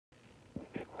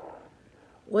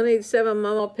187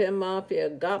 Mama Pim Mafia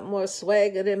got more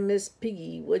swagger than Miss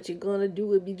Piggy. What you gonna do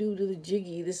with me do to the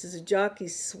jiggy? This is a jockey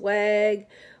swag,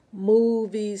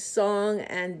 movie, song,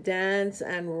 and dance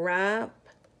and rap.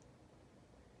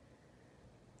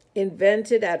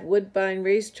 Invented at Woodbine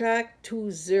Racetrack,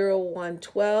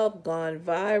 20112, gone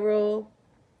viral.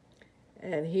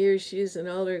 And here she is in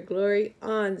all her glory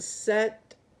on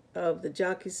set of the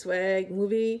Jockey Swag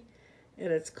movie,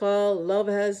 and it's called Love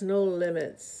Has No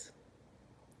Limits.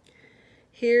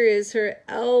 Here is her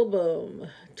album,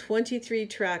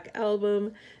 23-track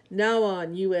album, now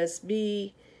on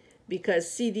USB, because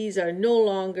CDs are no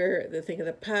longer the thing of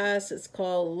the past. It's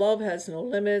called Love Has No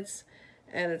Limits,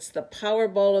 and it's the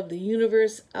Powerball of the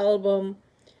Universe album.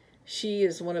 She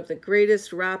is one of the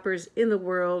greatest rappers in the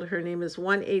world. Her name is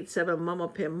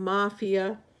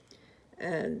 187mamapimpmafia,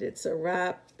 and it's a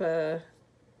rap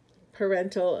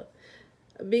parental,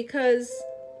 because,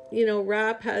 you know,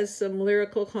 rap has some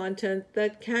lyrical content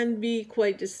that can be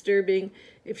quite disturbing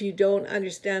if you don't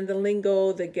understand the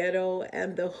lingo, the ghetto,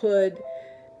 and the hood,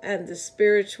 and the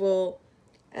spiritual,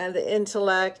 and the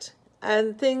intellect,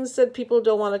 and things that people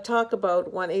don't want to talk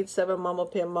about.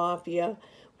 187mamapimpmafia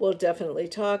will definitely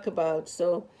talk about.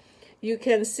 So you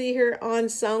can see her on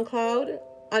SoundCloud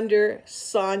under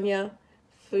Sonia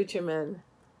Futterman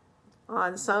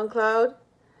on SoundCloud,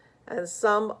 and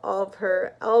some of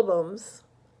her albums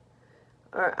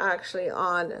are actually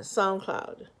on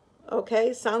SoundCloud.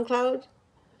 Okay, SoundCloud,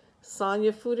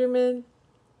 Sonia Futterman.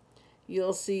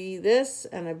 You'll see this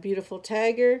and a beautiful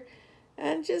tagger,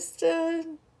 and just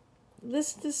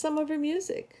listen to some of her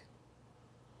music.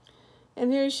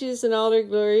 And here she is in all her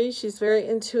glory. She's very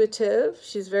intuitive.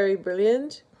 She's very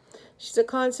brilliant. She's a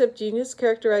concept genius,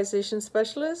 characterization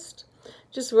specialist.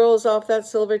 Just rolls off that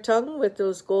silver tongue with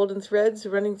those golden threads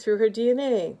running through her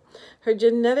DNA. Her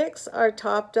genetics are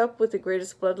topped up with the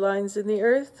greatest bloodlines in the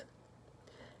earth.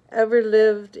 Ever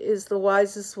lived is the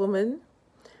wisest woman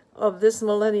of this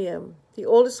millennium, the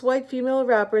oldest white female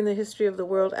rapper in the history of the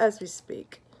world as we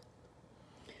speak.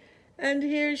 And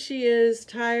here she is,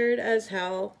 tired as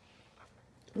hell,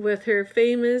 with her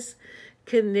famous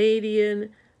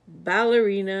Canadian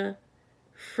ballerina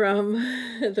from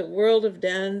the world of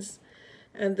dance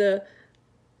and the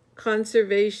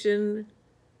conservation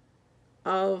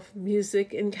of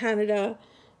music in Canada,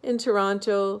 in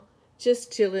Toronto,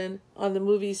 just chilling on the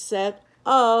movie set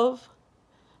of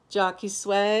Jockey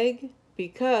Swag,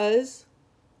 because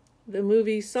the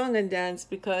movie Song and Dance,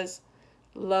 because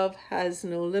love has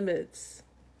no limits.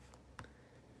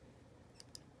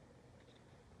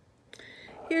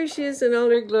 Here she is in all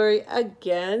her glory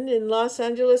again in Los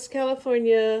Angeles,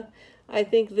 California. I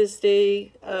think this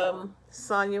day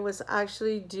Sonia was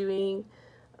actually doing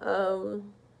a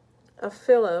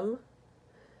film.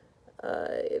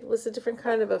 It was a different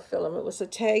kind of a film. It was a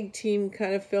tag team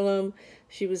kind of film.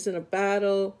 She was in a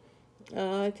battle.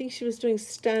 I think she was doing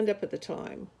stand-up at the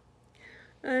time.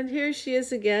 And here she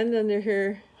is again under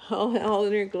her, all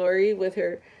in her glory, with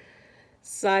her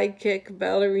sidekick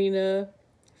ballerina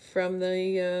from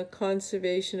the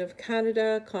Conservation of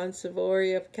Canada,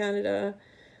 Conservatory of Canada,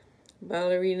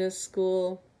 ballerina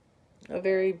school. A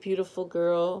very beautiful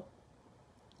girl,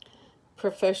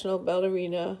 professional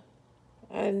ballerina.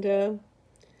 And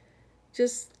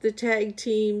just the tag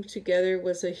team together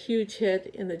was a huge hit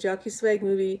in the Jockey Swag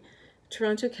movie,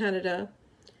 Toronto, Canada.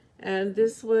 And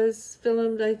this was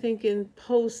filmed, I think, in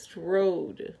Post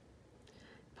Road,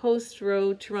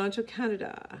 Toronto,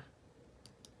 Canada.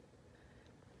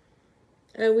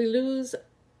 And we lose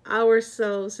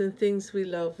ourselves in things we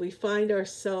love. We find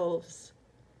ourselves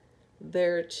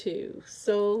there too.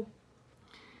 So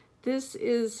this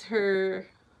is her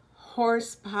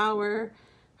horsepower,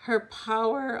 her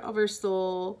power of her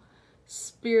soul,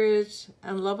 spirit,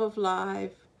 and love of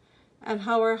life, and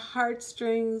how her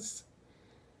heartstrings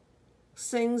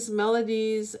sings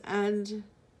melodies and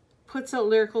puts out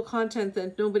lyrical content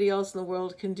that nobody else in the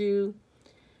world can do,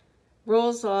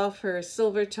 rolls off her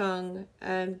silver tongue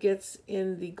and gets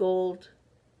in the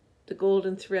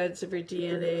golden threads of her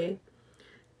DNA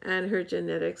and her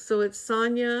genetics. So it's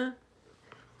Sonia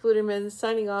Futterman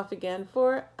signing off again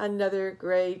for another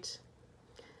great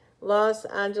Los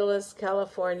Angeles,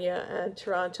 California, and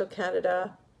Toronto,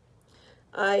 Canada.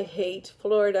 I hate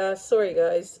Florida. Sorry,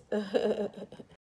 guys.